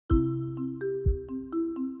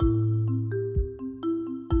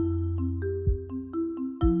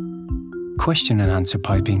Question and answer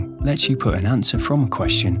piping lets you put an answer from a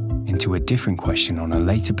question into a different question on a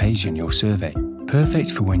later page in your survey.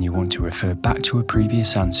 Perfect for when you want to refer back to a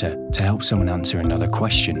previous answer to help someone answer another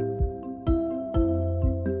question.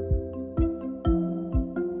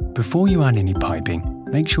 Before you add any piping,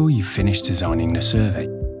 make sure you've finished designing the survey.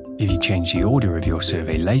 If you change the order of your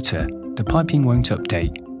survey later, the piping won't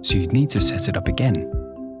update, so you'd need to set it up again.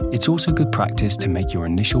 It's also good practice to make your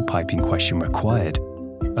initial piping question required.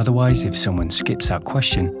 Otherwise, if someone skips that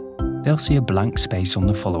question, they'll see a blank space on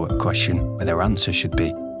the follow-up question where their answer should be.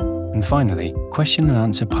 And finally, question and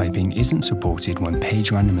answer piping isn't supported when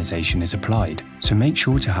page randomization is applied, so make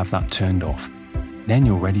sure to have that turned off. Then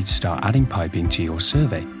you're ready to start adding piping to your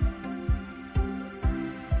survey.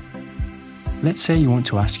 Let's say you want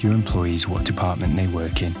to ask your employees what department they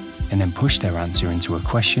work in, and then push their answer into a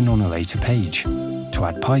question on a later page. To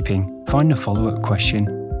add piping, find the follow-up question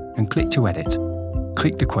and click to edit.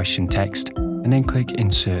 Click the question text and then click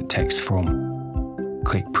Insert Text From.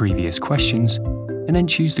 Click Previous Questions and then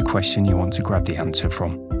choose the question you want to grab the answer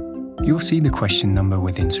from. You'll see the question number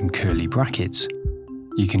within some curly brackets.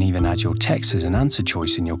 You can even add your text as an answer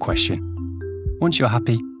choice in your question. Once you're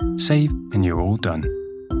happy, save and you're all done.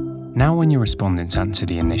 Now when your respondents answer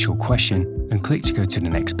the initial question and click to go to the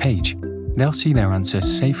next page, they'll see their answer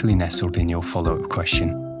safely nestled in your follow-up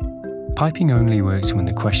question. Piping only works when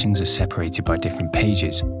the questions are separated by different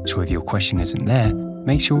pages, so if your question isn't there,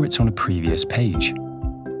 make sure it's on a previous page.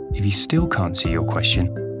 If you still can't see your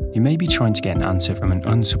question, you may be trying to get an answer from an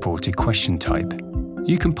unsupported question type.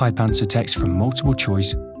 You can pipe answer text from multiple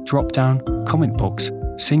choice, drop-down, comment box,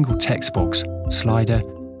 single text box, slider,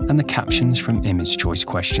 and the captions from image choice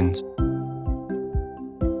questions.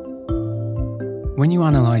 When you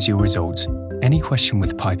analyze your results, any question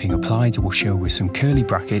with piping applied will show with some curly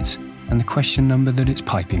brackets and the question number that it's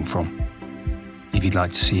piping from. If you'd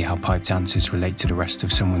like to see how piped answers relate to the rest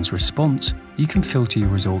of someone's response, you can filter your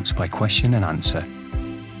results by question and answer.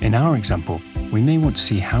 In our example, we may want to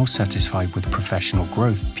see how satisfied with professional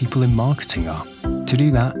growth people in marketing are. To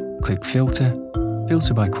do that, click Filter,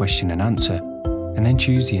 Filter by Question and Answer, and then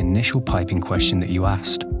choose the initial piping question that you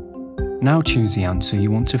asked. Now choose the answer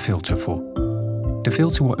you want to filter for. The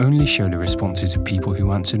filter will only show the responses of people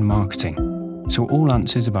who answered marketing, so all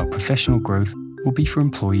answers about professional growth will be for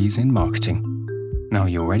employees in marketing. Now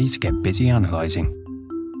you're ready to get busy analysing.